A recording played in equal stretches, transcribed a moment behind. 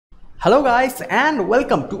Hello guys and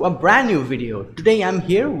welcome to a brand new video. Today I'm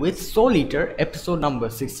here with Soul Eater episode number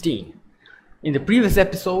 16. In the previous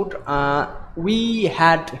episode we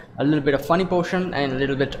had a little bit of funny portion and a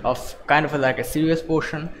little bit of kind of like a serious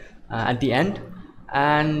portion at the end,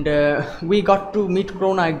 and we got to meet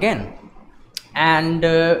Krona again, and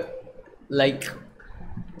like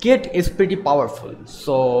Kid is pretty powerful,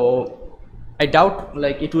 so I doubt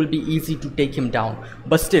like it will be easy to take him down,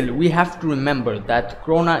 but still we have to remember that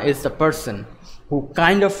Krona is the person who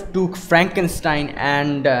kind of took Frankenstein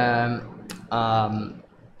and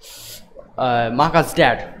Maka's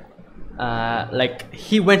dad. Like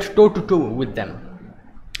he went toe to toe with them,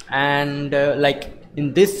 and like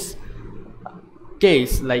in this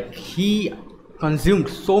case, like he consumed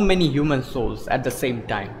so many human souls at the same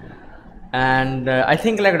time. And I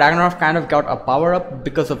think like Ragnarok kind of got a power up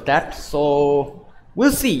because of that, so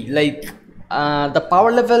we'll see. Like the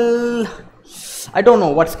power level, I don't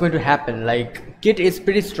know what's going to happen. Like Kit is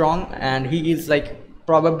pretty strong and he is like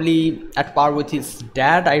probably at par with his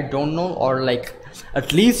dad, I don't know, or like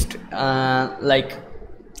at least like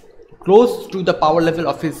close to the power level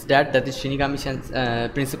of his dad, that is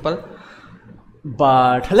Shinigami principal.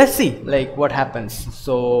 But let's see like what happens.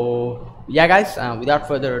 So yeah guys, without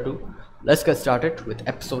further ado, let's get started with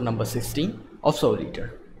episode number 16 of Soul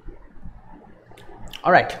Eater.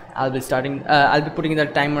 Alright, I'll be putting the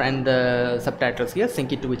timer and the subtitles here.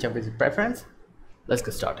 Sync it to whichever is your preference. Let's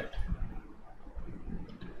get started.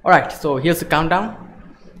 Alright, so here's the countdown.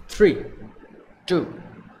 3, 2,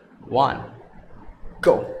 1,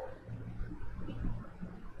 go.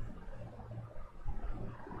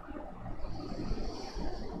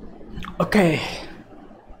 Okay.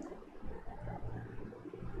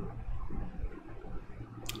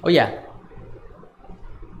 Oh yeah,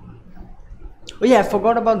 I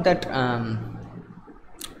forgot about that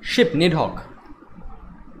ship Nidhogg.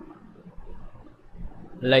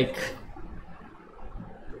 Like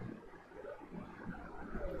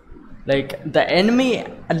the enemy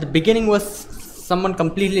at the beginning was someone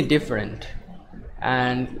completely different,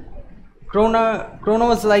 and Krona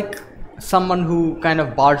was like someone who kind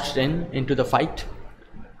of barged into the fight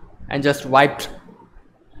and just wiped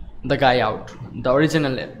the guy out, the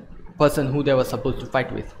original person who they were supposed to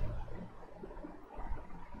fight with.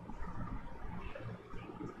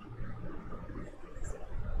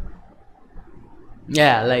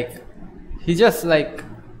 Yeah, like he just like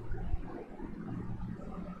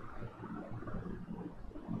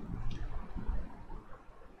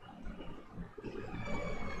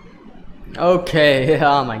okay.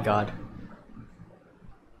 Oh my god.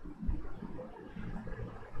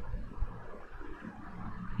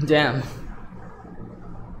 Damn.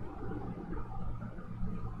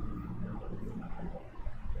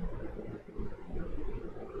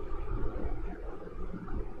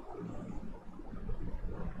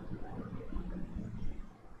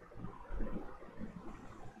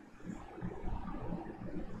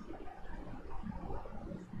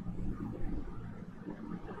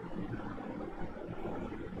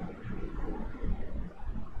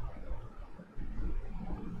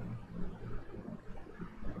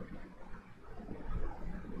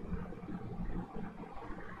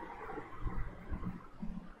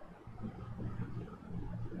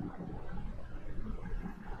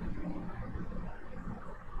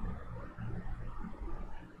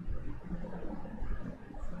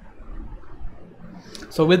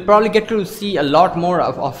 So we'll probably get to see a lot more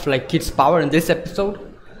of like Kid's power in this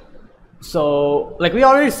episode. So like we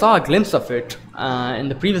already saw a glimpse of it in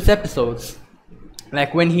the previous episodes,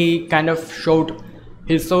 like when he kind of showed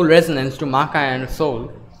his soul resonance to Maka and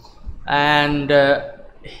Soul, and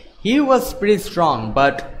he was pretty strong,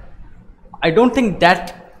 but I don't think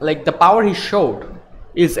that like the power he showed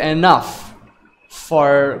is enough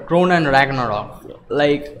for Krona and Ragnarok.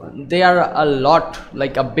 Like they are a lot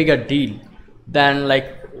like a bigger deal than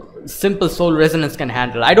like simple soul resonance can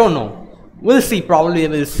handle. I don't know, we'll see. Probably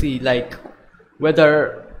we'll see like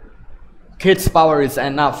whether Kid's power is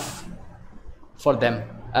enough for them,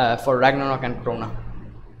 for Ragnarok and Krona.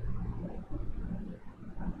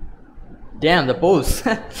 Damn, the pose.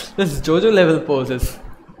 This is JoJo level poses.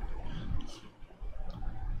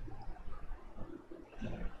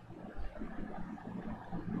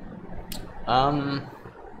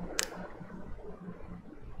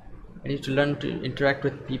 I need to learn to interact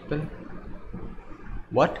with people.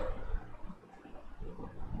 What?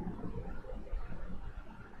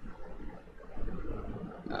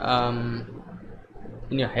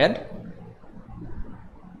 In your head?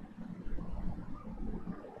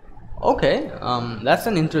 Okay, that's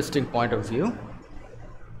an interesting point of view.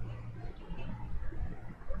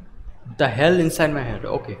 The hell inside my head.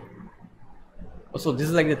 Okay. So this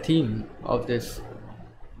is like the theme of this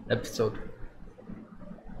episode.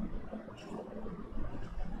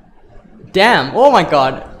 Damn! Oh my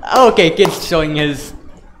god! Okay, kid's showing his.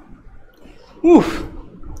 Oof!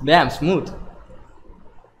 Damn, smooth.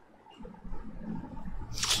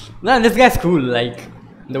 Man, this guy's cool. Like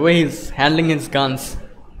the way he's handling his guns.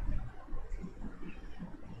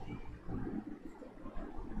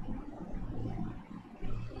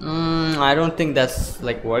 I don't think that's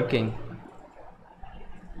like working.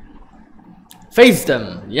 Face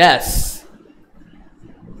them, yes.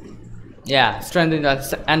 Yeah, strengthen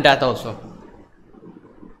that and that also.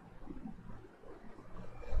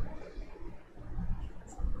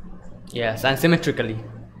 Yes, and symmetrically.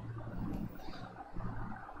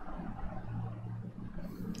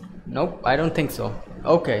 Nope, I don't think so.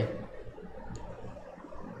 Okay.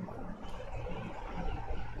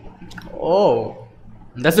 Oh,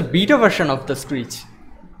 that's a beta version of the Screech.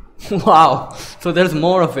 Wow, so there's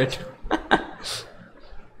more of it.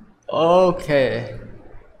 Okay.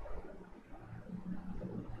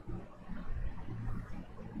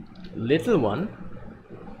 Little one?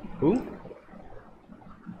 Who?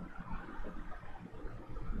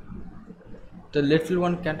 The little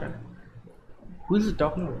one can't. Who is he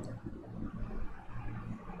talking about?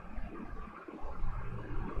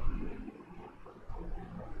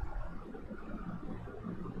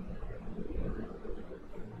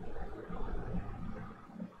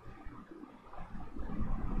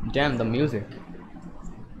 Damn, the music.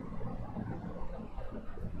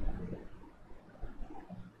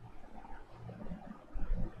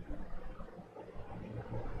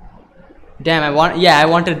 Damn, I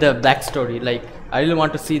wanted the backstory. Like, I really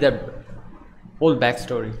want to see the whole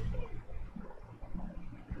backstory.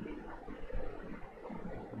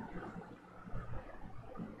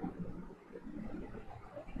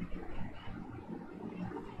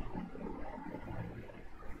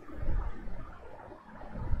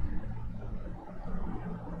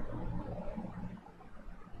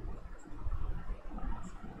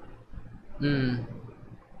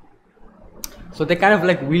 So they kind of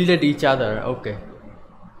like wielded each other. Okay.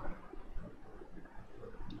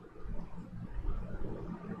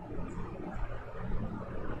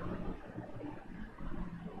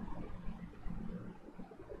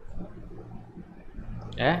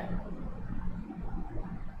 Yeah.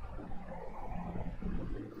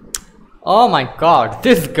 Oh my god,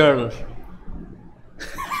 this girl.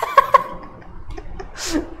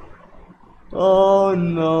 Oh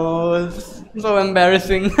no, it's so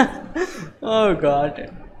embarrassing. Oh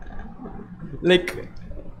god. Like,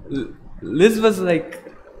 Liz was like,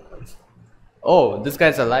 oh, this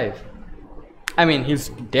guy's alive. I mean, he's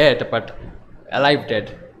dead, but alive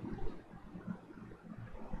dead.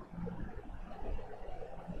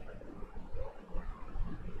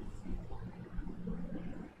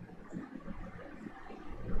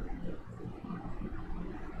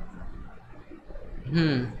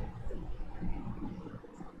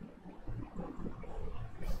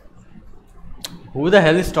 Who the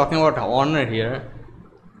hell is talking about honor here?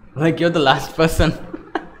 Like, you're the last person.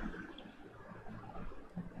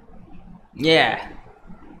 Yeah.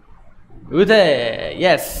 Uday,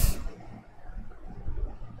 yes.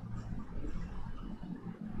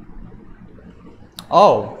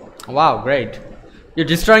 Oh, wow, great. You're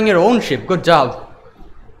destroying your own ship. Good job.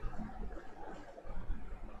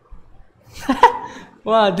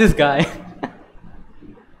 Wow, this guy.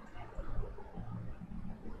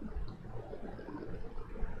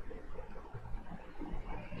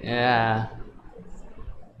 Yeah.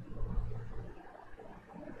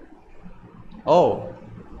 Oh.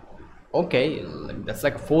 Okay, like, that's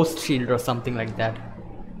like a forced shield or something like that.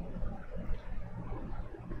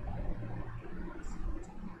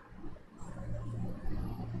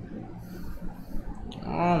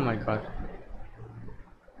 Oh my god.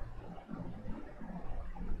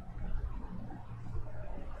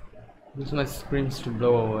 Use my screams to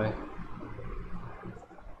blow away.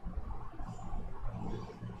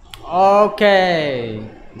 Okay.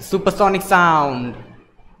 Supersonic sound.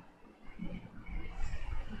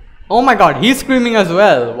 Oh my god, he's screaming as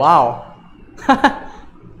well. Wow.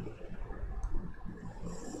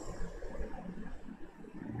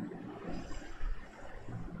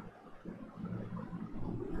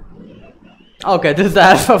 Okay, this is the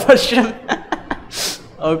alpha version.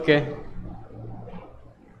 Okay.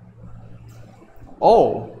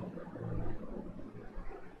 Oh.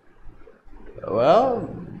 Well,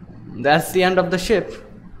 that's the end of the ship.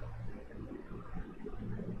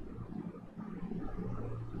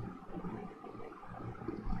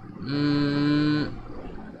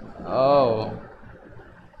 Oh.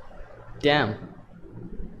 Damn.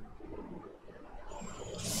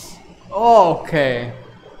 Okay.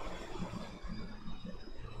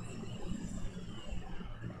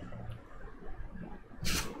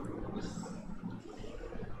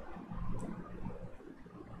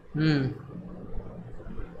 Hmm.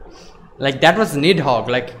 Like that was Nidhogg.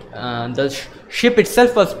 Like the ship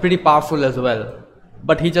itself was pretty powerful as well,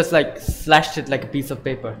 but he just like slashed it like a piece of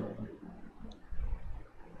paper.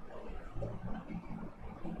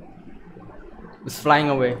 It's flying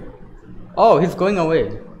away. Oh, he's going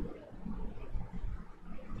away.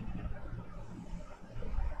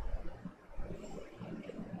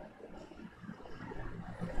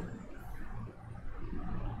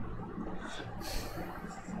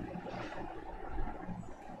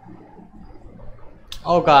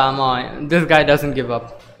 Oh come on, this guy doesn't give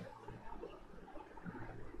up.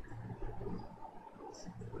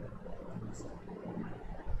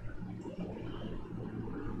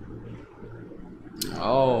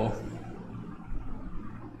 Oh.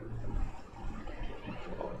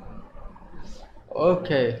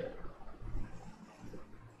 Okay.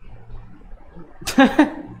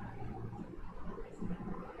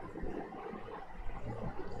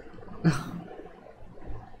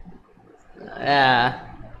 Yeah.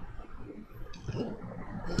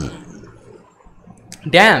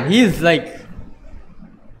 Damn, he's like.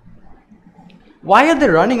 Why are they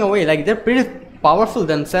running away? Like they're pretty powerful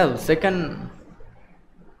themselves. They can.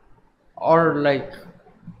 Or like.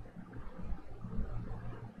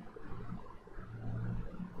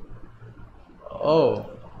 Oh.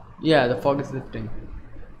 Yeah, the fog is lifting.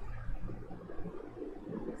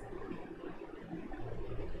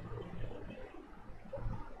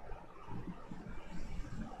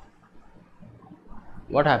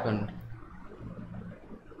 What happened?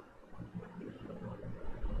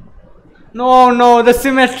 No, no, the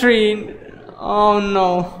symmetry. Oh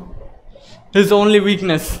no. His only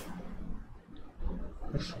weakness.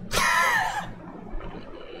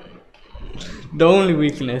 The only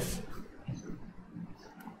weakness.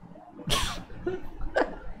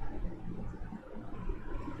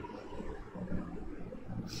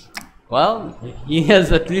 Well, he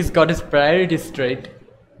has at least got his priorities straight.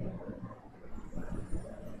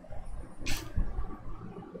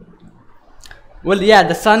 Well, yeah,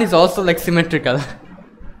 the sun is also like symmetrical.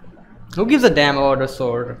 Who gives a damn about a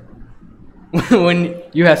sword when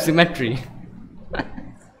you have symmetry?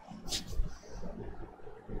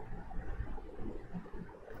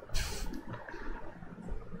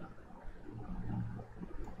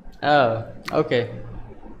 Oh, okay.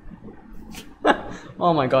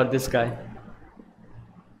 Oh my god, this guy.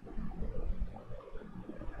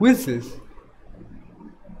 Who is this?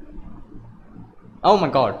 Oh my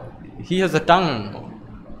god, he has a tongue.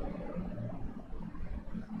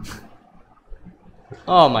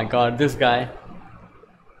 Oh my god, this guy.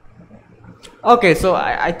 Okay, so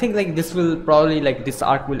I think like this will probably like this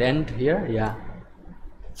arc will end here. Yeah.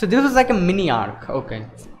 So this was like a mini arc. Okay.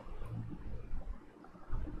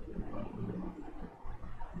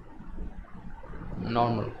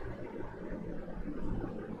 Normal.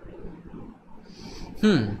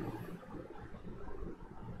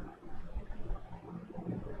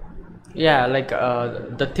 Yeah, like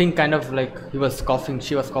the thing kind of like he was coughing,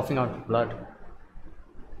 she was coughing out blood.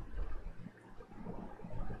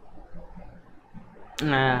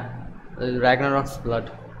 Nah, Ragnarok's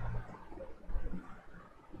blood.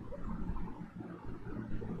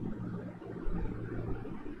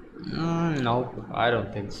 Nope, I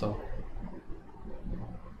don't think so.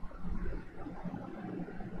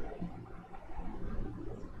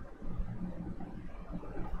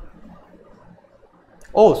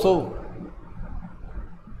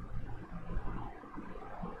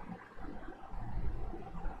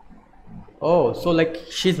 Oh, so like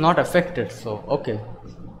she's not affected. So okay,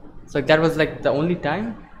 so that was like the only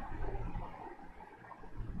time.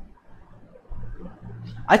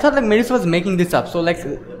 I thought like Meris was making this up. So like,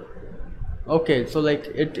 okay, so like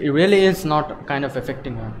it really is not kind of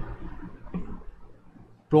affecting her.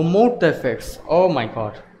 Promote the effects. Oh my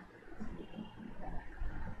god.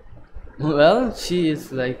 Well, she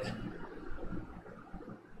is like.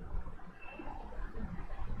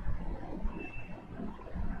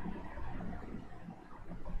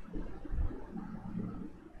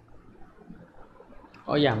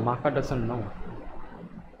 Oh yeah, Maka doesn't know.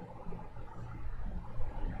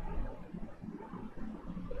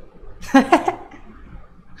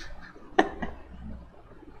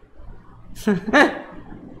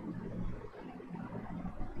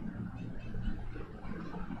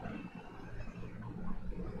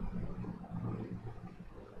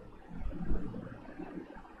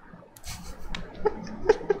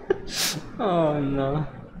 Oh no.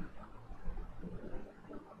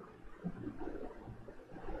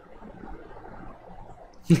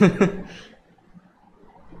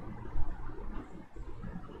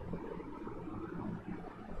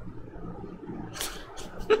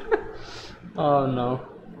 Oh no.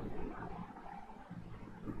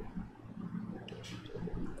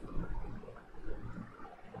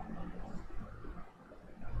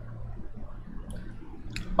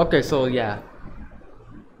 Okay, so yeah.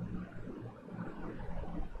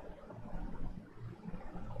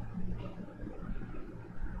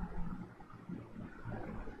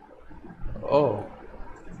 Oh,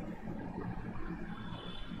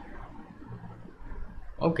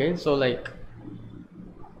 okay, so like,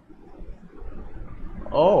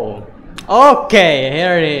 oh, okay,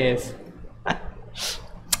 here it is.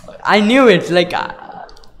 I knew it. Like,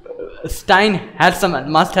 Stein had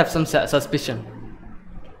some, must have some suspicion.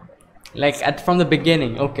 Like at from the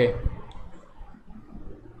beginning. Okay,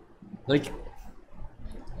 like,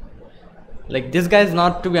 this guy is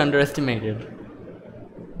not to be underestimated.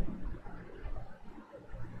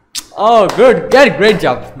 Oh, good, good, great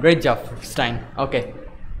job, Stein. Okay,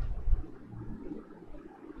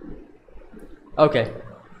 okay,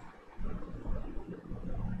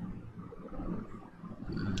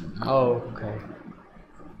 okay.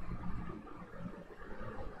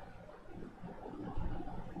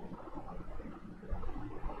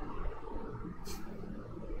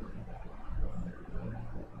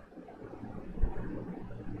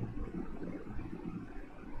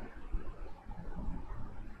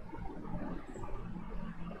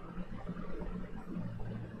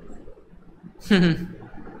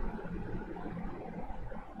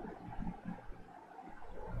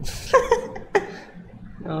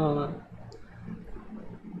 uh,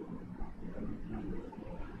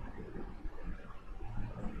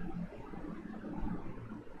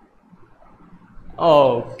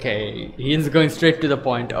 okay, he's going straight to the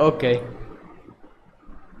point. Okay.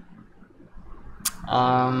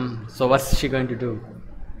 So what's she going to do?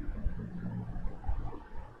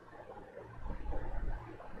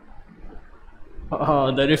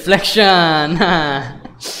 Oh, the reflection.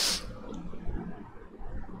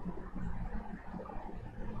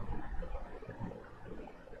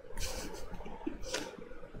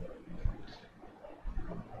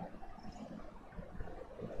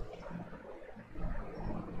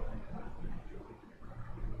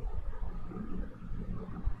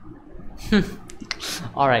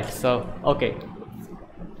 All right, so okay,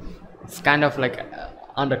 it's kind of like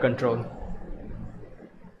under control.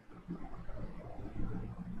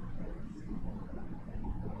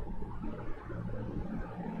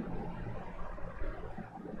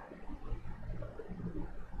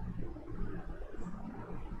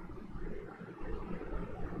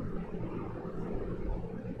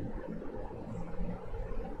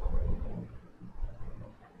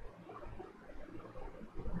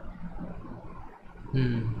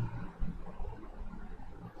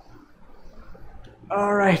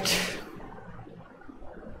 All right.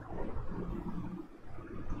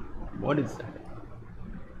 What is that?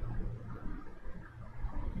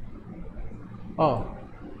 Oh.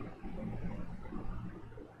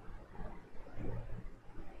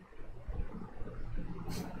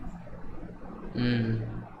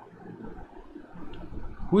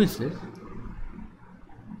 Who is this?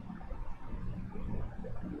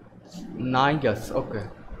 Nagas. Okay.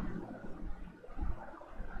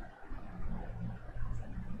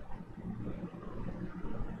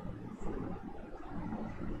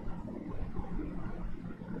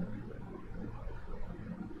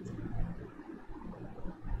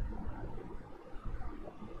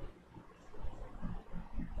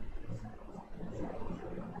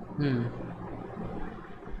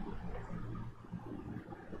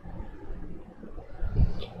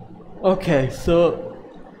 Okay, so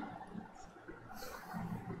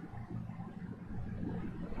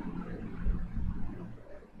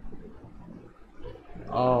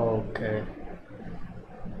okay.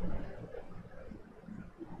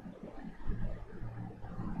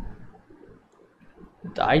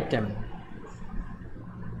 The item.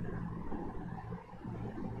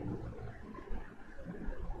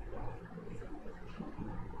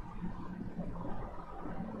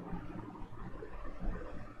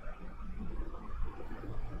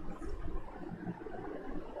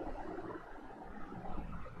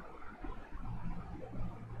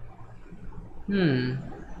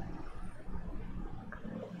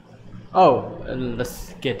 Oh, the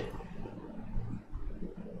skid.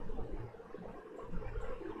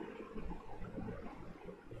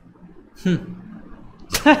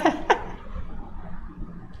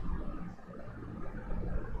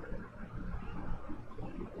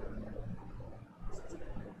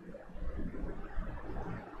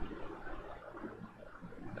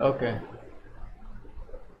 Okay.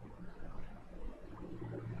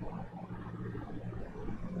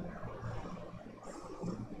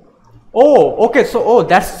 Oh, okay. So, oh,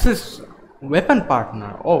 that's his weapon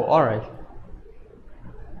partner. Oh, all right.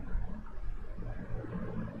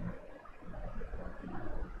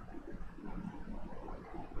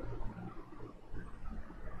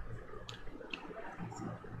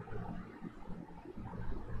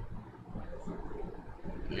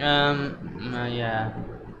 Yeah.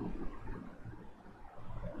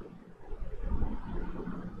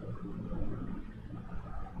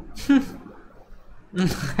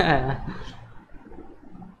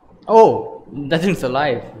 Oh, that thing's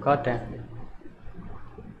alive. God damn.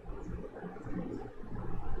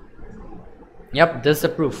 Yep, there's the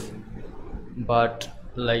proof. But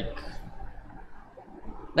like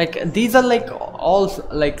these are like all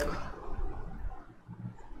like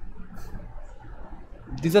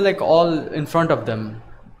these are like all in front of them.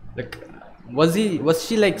 Like, was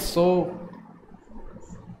she like so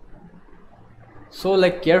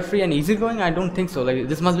like carefree and easygoing? I don't think so. Like,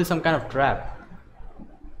 this must be some kind of trap.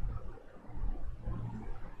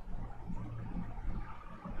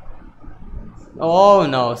 Oh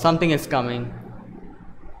no, something is coming.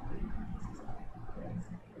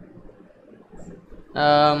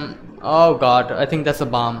 Oh god, I think that's a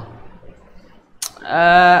bomb.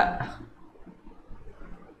 Uh,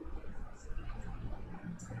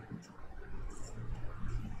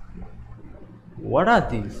 what are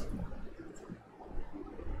these?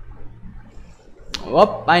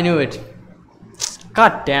 Oh, I knew it.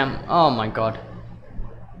 God damn. Oh my god.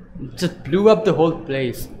 Just blew up the whole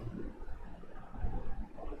place.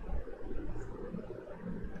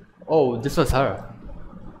 Oh, this was her.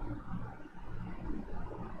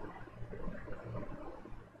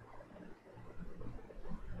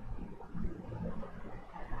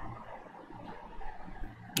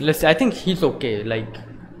 Let's. I think he's okay. Like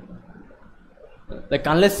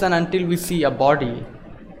unless and until we see a body,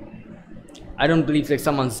 I don't believe like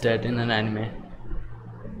someone's dead in an anime.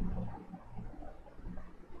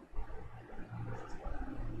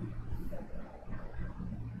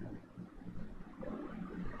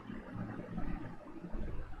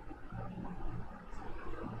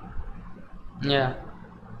 Yeah.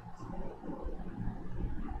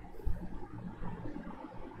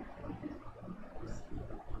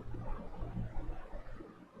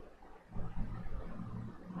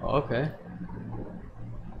 Okay.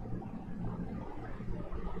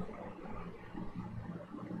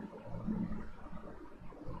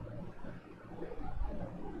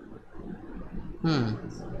 Hmm.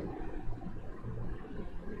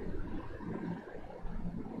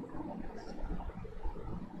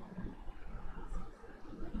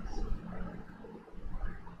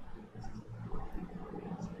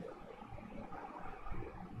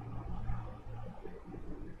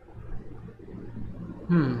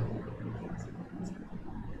 Hmm.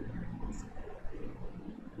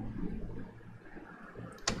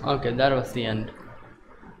 Okay, that was the end.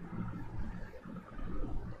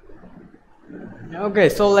 Okay,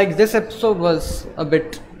 so like this episode was a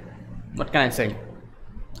bit, what can I say?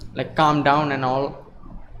 Like calm down and all,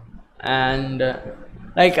 and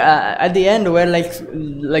at the end where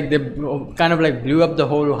like they kind of like blew up the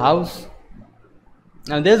whole house.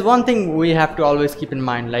 Now there's one thing we have to always keep in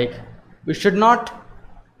mind, like we should not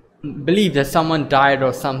believe that someone died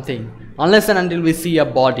or something unless and until we see a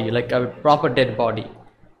body, like a proper dead body,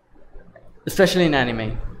 especially in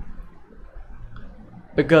anime,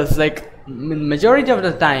 because like majority of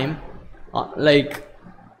the time, like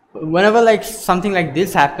whenever like something like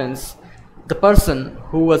this happens, the person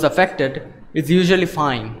who was affected is usually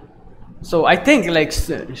fine. So I think like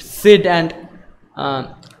Sid and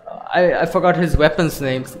uh, I forgot his weapons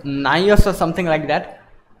names, Nios or something like that.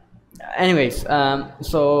 Anyways,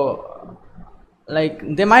 so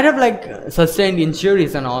like they might have like sustained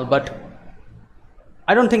injuries and all, but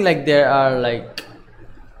I don't think like they are like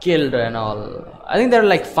killed and all. I think they're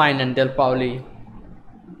like fine and they'll probably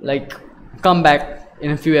like come back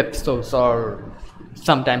in a few episodes or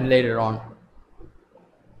sometime later on.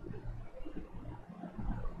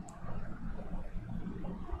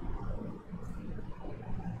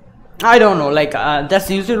 I don't know, like that's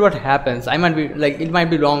usually what happens. I might be like, it might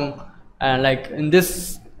be wrong, like in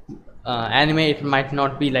this anime it might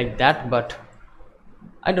not be like that, but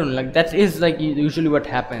I don't know, like that is like usually what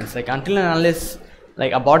happens. Like until and unless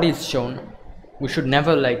like a body is shown, we should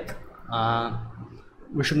never like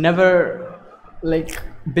we should never like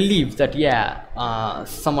believe that yeah,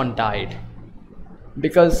 someone died,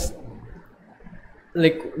 because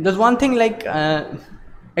like there's one thing like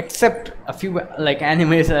except a few like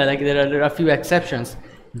animes, like there are a few exceptions.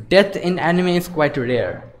 death in anime is quite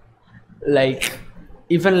rare. Like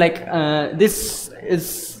even like this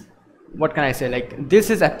is, what can I say, like this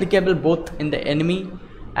is applicable both in the enemy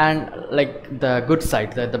and like the good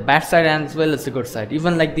side, the bad side as well as the good side.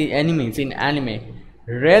 Even like the enemies in anime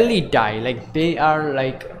rarely die, like they are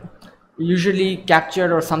like usually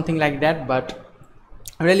captured or something like that, but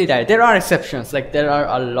really die. There are exceptions, like there are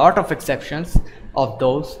a lot of exceptions of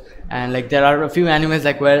those, and like there are a few animes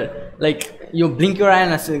like where like you blink your eye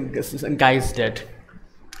and a guy is dead.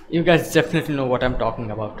 You guys definitely know what I'm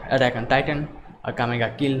talking about. Attack on Titan, Akame ga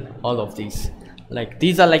Kill, all of these, like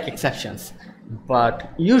these are like exceptions,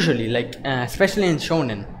 but usually like especially in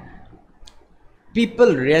shonen,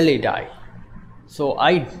 people rarely die. So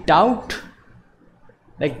I doubt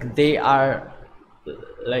like they are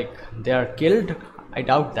killed. I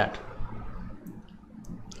doubt that.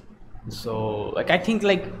 So like I think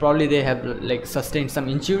like probably they have like sustained some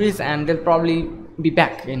injuries and they'll probably be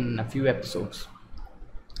back in a few episodes.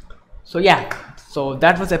 So yeah, so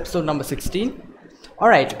that was episode number 16.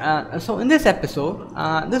 Alright, so in this episode,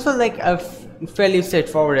 this was like a fairly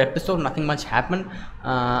straightforward episode, nothing much happened,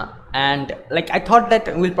 and like I thought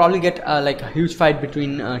that we'll probably get like a huge fight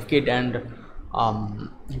between Kid and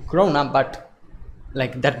Krona, but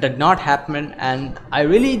like that did not happen, and I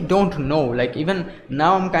really don't know, like even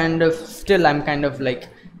now I'm kind of like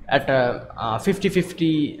at a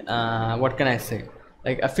 50-50 what can I say,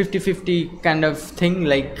 like a 50-50 kind of thing,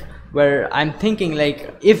 like where I'm thinking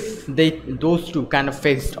like if those two kind of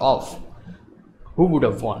faced off, who would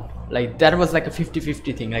have won? Like that was like a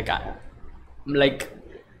 50-50 thing, like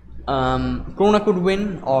Krona could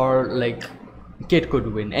win or like Kid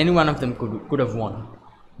could win, any one of them could have won,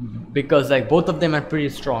 because like both of them are pretty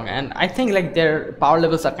strong, and I think like their power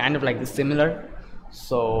levels are kind of like similar,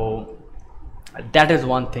 so that is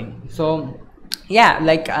one thing. So yeah,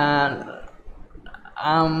 like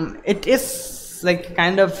it is like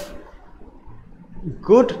kind of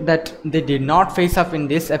good that they did not face up in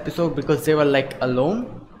this episode, because they were like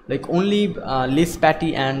alone, like only Liz,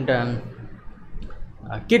 Patty and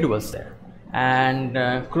Kid was there, and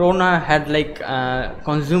Krona had like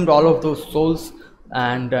consumed all of those souls,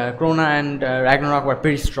 and Krona and Ragnarok were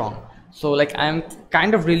pretty strong. So like I'm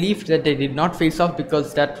kind of relieved that they did not face off,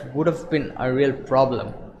 because that would have been a real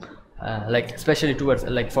problem, like especially towards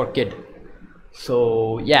like for Kid.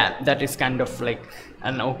 So yeah, that is kind of like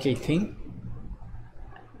an okay thing.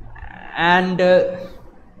 And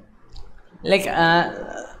like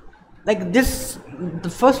this, the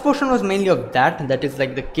first portion was mainly of that is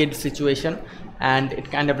like the Kid situation, and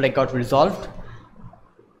it kind of like got resolved,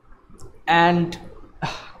 and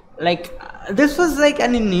like this was like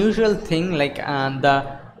an unusual thing, like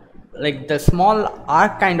the small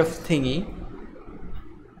arc kind of thingy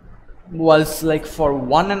was like for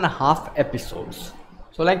 1.5 episodes.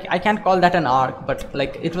 So like I can't call that an arc, but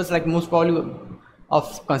like it was like most probably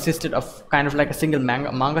consisted of kind of like a single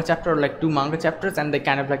manga chapter, or like 2 manga chapters, and they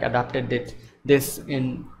kind of like adapted this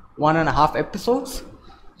in 1.5 episodes.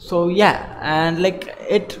 So yeah, and like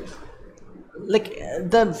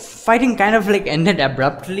the fighting kind of like ended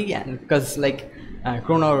abruptly, and because like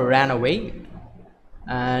Krona ran away,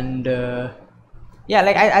 and yeah,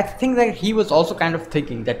 like I think that he was also kind of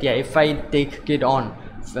thinking that yeah, if I take Kid on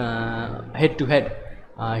head to head,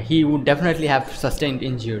 he would definitely have sustained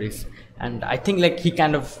injuries, and I think like he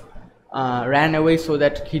kind of ran away so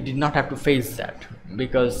that he did not have to face that,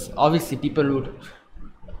 because obviously people would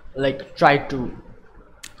like try to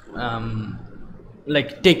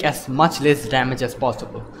like take as much less damage as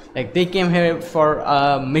possible. Like they came here for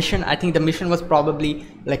a mission. I think the mission was probably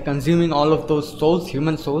like consuming all of those souls,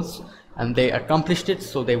 human souls, and they accomplished it,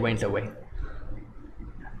 so they went away.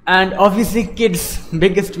 And obviously Kid's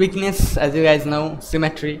biggest weakness, as you guys know,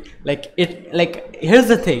 symmetry. Like here's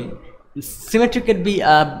the thing, symmetry could be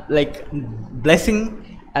a like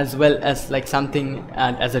blessing as well as like something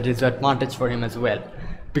as a disadvantage for him as well,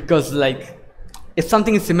 because like if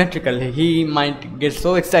something is symmetrical, he might get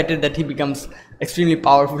so excited that he becomes extremely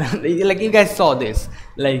powerful. Like you guys saw this,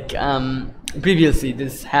 like previously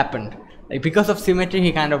this happened, like because of symmetry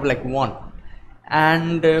he kind of like won.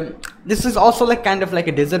 And this is also like kind of like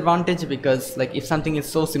a disadvantage, because like if something is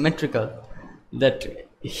so symmetrical that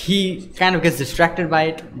he kind of gets distracted by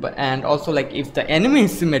it, and also like if the enemy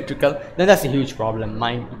is symmetrical, then that's a huge problem.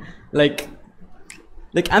 Like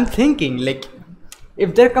I'm thinking, like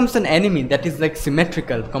if there comes an enemy that is like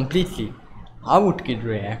symmetrical completely, how would Kid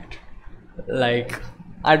react? Like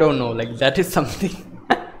I don't know, like that is something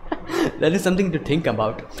that is something to think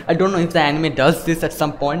about. I don't know if the anime does this at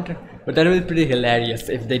some point, but that would be pretty hilarious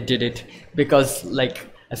if they did it, because like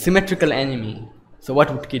a symmetrical enemy, so what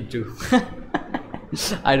would Kid do?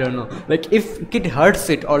 I don't know, like if kid hurts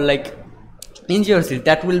it or like injures it,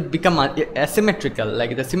 that will become asymmetrical,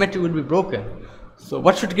 like the symmetry will be broken. So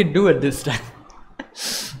what should kid do at this time?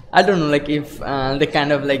 I don't know, like if they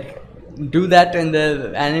kind of like do that in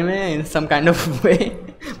the anime in some kind of way.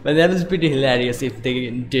 But that was pretty hilarious if they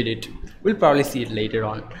did it. We'll probably see it later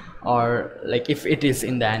on, or like if it is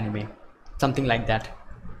in the anime, something like that.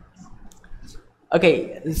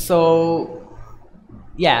 Okay, so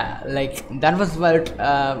yeah, like that was what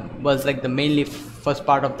was like the mainly first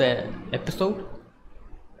part of the episode.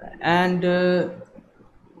 And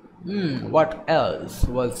what else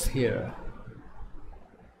was here?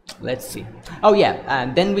 Let's see. Oh yeah,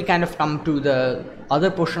 and then we kind of come to the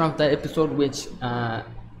other portion of the episode, which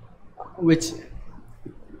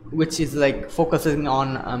is like focusing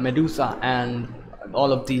on Medusa and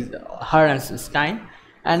all of these, her and Stein.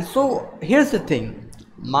 And so here's the thing,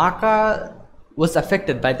 Maka was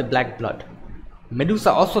affected by the black blood.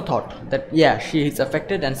 Medusa also thought that yeah, she is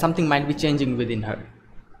affected and something might be changing within her.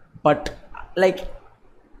 But like,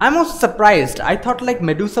 I'm also surprised. I thought like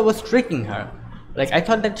Medusa was tricking her. Like I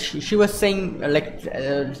thought that she was saying like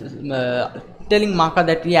telling Maka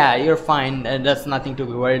that yeah, you're fine, there's nothing to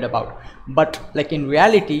be worried about. But like in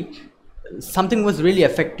reality, something was really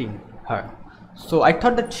affecting her. So I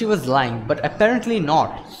thought that she was lying, but apparently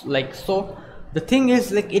not. Like, so the thing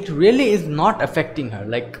is, like, it really is not affecting her.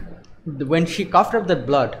 Like when she coughed up the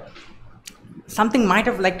blood, something might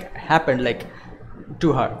have like happened like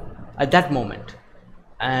to her at that moment.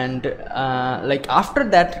 And like after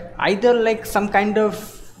that, either like some kind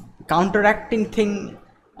of counteracting thing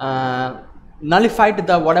nullified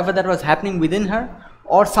the whatever that was happening within her,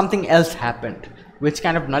 or something else happened which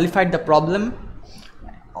kind of nullified the problem.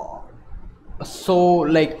 So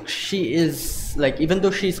like she is like, even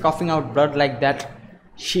though she's coughing out blood like that,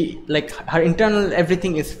 she like her internal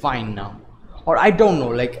everything is fine now. Or I don't know,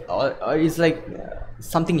 like or is like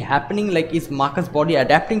something happening, like is Maka's body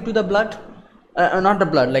adapting to the blood, not the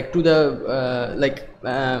blood, like to the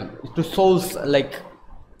to Soul's like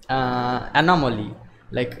anomaly.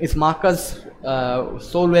 Like is Maka's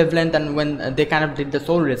soul wavelength, and when they kind of did the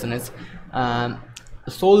soul resonance,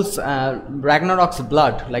 Soul's Ragnarok's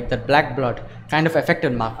blood, like that black blood, kind of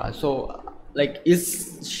affected Maka. So like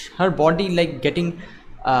is her body like getting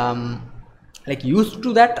like used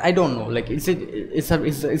to that? I don't know, like is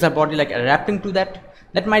her body like adapting to that?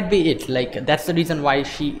 That might be it. Like that's the reason why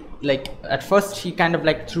she, like at first she kind of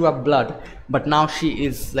like threw up blood, but now she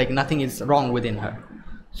is like nothing is wrong within her.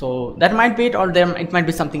 So that might be it, or there it might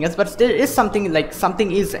be something else, but there is something, like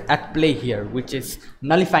something is at play here which is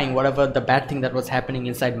nullifying whatever the bad thing that was happening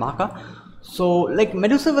inside Maka. So like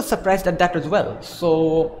Medusa was surprised at that as well.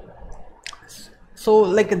 So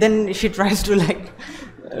like then she tries to like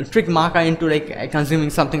trick Maka into like consuming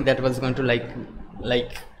something that was going to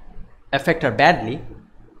like affect her badly.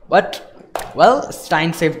 But well,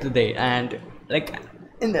 Stein saved the day. And like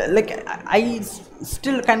in the, like I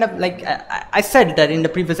still kind of like I said that in the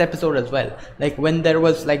previous episode as well, like when there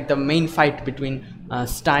was like the main fight between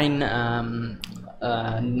Stein,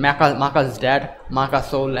 Maka's dad, Maka's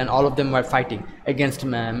soul, and all of them were fighting against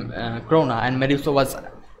Krona, and Medusa was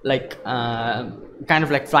like kind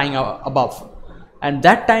of like flying above. And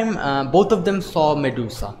that time both of them saw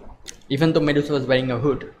Medusa, even though Medusa was wearing a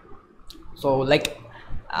hood. So like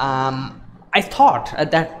I thought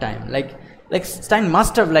at that time like Stein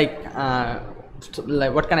must have like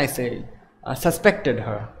what can I say, suspected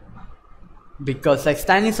her, because like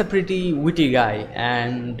Stein is a pretty witty guy,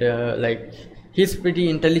 and like he's pretty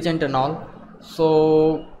intelligent and all.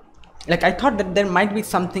 So like I thought that there might be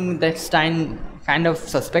something that Stein kind of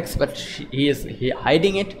suspects, but he is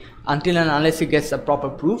hiding it until and unless he gets a proper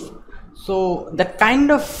proof. So that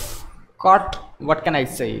kind of got, what can I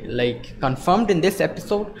say, like confirmed in this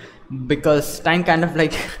episode, because Stein kind of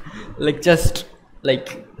like just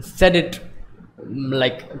like said it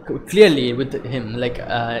like clearly with him, like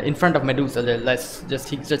in front of Medusa.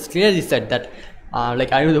 He just clearly said that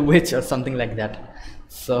like, are you the witch or something like that.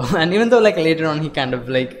 So and even though like later on he kind of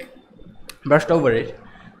like brushed over it,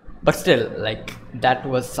 but still like that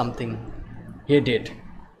was something he did.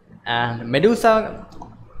 And Medusa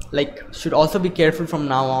like should also be careful from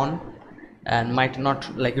now on, and might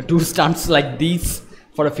not like do stunts like these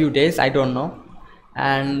for a few days, I don't know.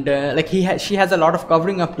 And like she has a lot of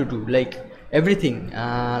covering up to do, like everything,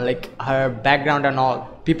 like her background and all.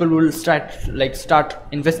 People will start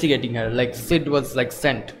investigating her, like Sid was like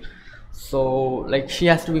sent. So like she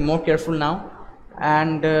has to be more careful now.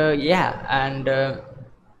 And yeah, and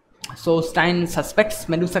so Stein suspects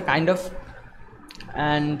Medusa kind of.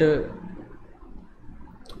 And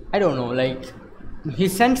I don't know, like he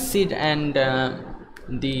sent Sid and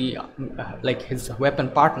the like his weapon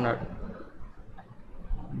partner.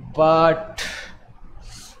 But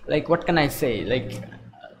like what can I say, like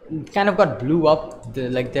kind of got blew up.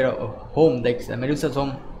 Like their home, like Medusa's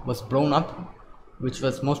home was blown up, which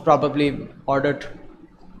was most probably ordered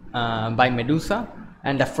by Medusa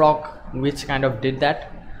and the frog, which kind of did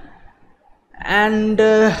that. And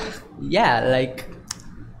yeah, like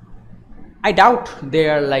I doubt they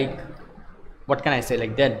are like, what can I say,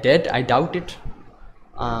 like they're dead. I doubt it.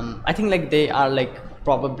 I think like they are like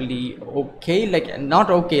probably okay, like not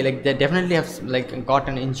okay, like they definitely have like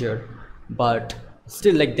gotten injured, but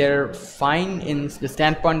still like they're fine in the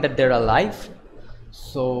standpoint that they're alive.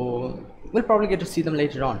 So we'll probably get to see them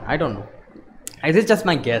later on. I don't know, this is just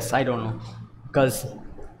my guess. I don't know, because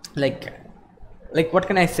like what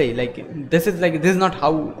can I say, like this is not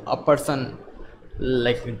how a person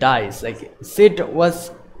like dies. Like Sid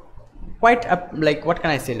was quite a, like what can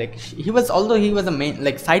I say, like he was, although he was a main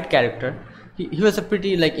like side character, he was a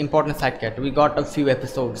pretty like important side character. We got a few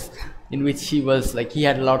episodes in which he was like, he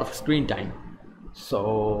had a lot of screen time.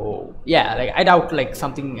 So yeah, like I doubt like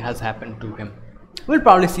something has happened to him. We'll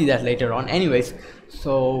probably see that later on. Anyways,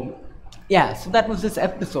 so yeah, so that was this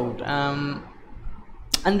episode.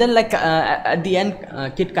 And then like at the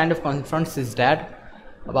end, Kid kind of confronts his dad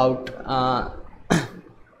about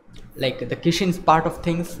like the Kishin's part of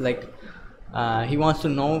things. Like he wants to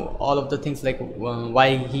know all of the things, like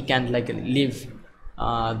why he can't like leave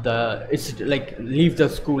leave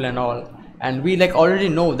the school and all. And we like already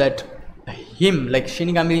know that him, like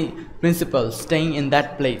Shinigami principal, staying in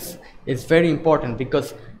that place is very important,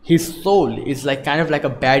 because his soul is like kind of like a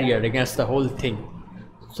barrier against the whole thing.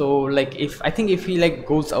 So like I think if he like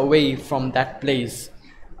goes away from that place,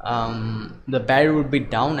 the barrier would be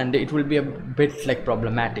down and it will be a bit like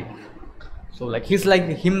problematic. So like he's like,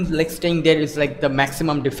 him like staying there is like the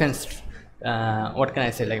maximum defense. What can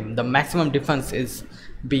I say, like the maximum defense is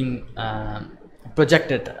being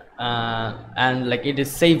projected, and like it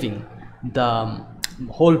is saving the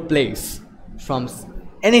whole place from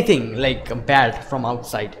anything like bad from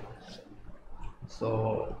outside.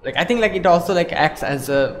 So like I think like it also like acts as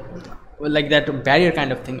a, like that barrier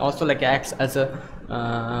kind of thing also like acts as a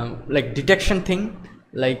like detection thing.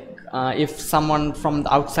 Like if someone from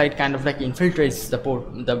the outside kind of like infiltrates the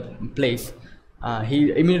place,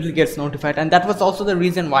 he immediately gets notified. And that was also the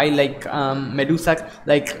reason why like Medusa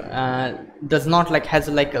like does not like has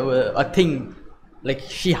like a thing, like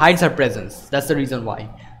she hides her presence. That's the reason why,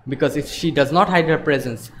 because if she does not hide her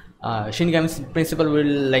presence, Shinigami's principal will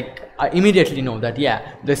like immediately know that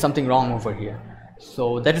yeah, there's something wrong over here.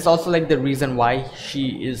 So that is also like the reason why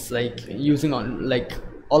she is like using on like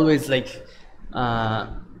always like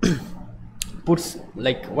puts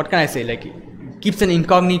like, what can I say, like keeps an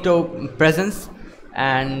incognito presence,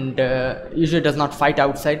 and usually does not fight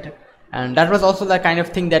outside. And that was also the kind of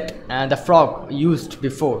thing that the frog used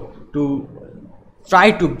before to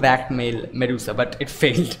try to blackmail Medusa, but it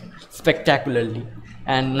failed spectacularly.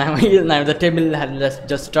 And now the table has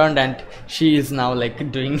just turned, and she is now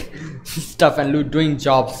like doing stuff and doing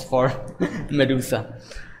jobs for Medusa,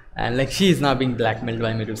 and like she is now being blackmailed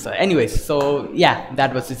by Medusa. Anyways, so yeah,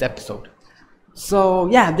 that was this episode. So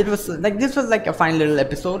yeah, this was like a fine little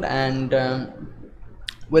episode, and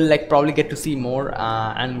we'll like probably get to see more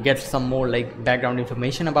and get some more like background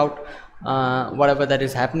information about whatever that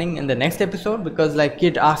is happening in the next episode, because like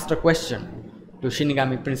Kid asked a question to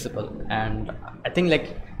Shinigami principal, and I think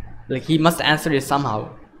like he must answer it somehow.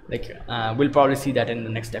 Like we'll probably see that in the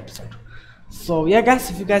next episode. So yeah guys,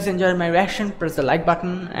 if you guys enjoyed my reaction, press the like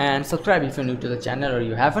button and subscribe if you're new to the channel or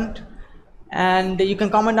you haven't. And you can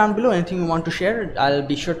comment down below anything you want to share. I'll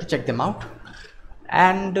be sure to check them out.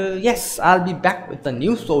 And yes, I'll be back with a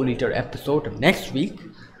new Soul Eater episode next week.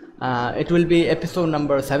 It will be episode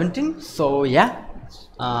number 17. So yeah,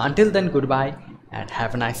 until then, goodbye and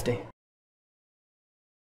have a nice day.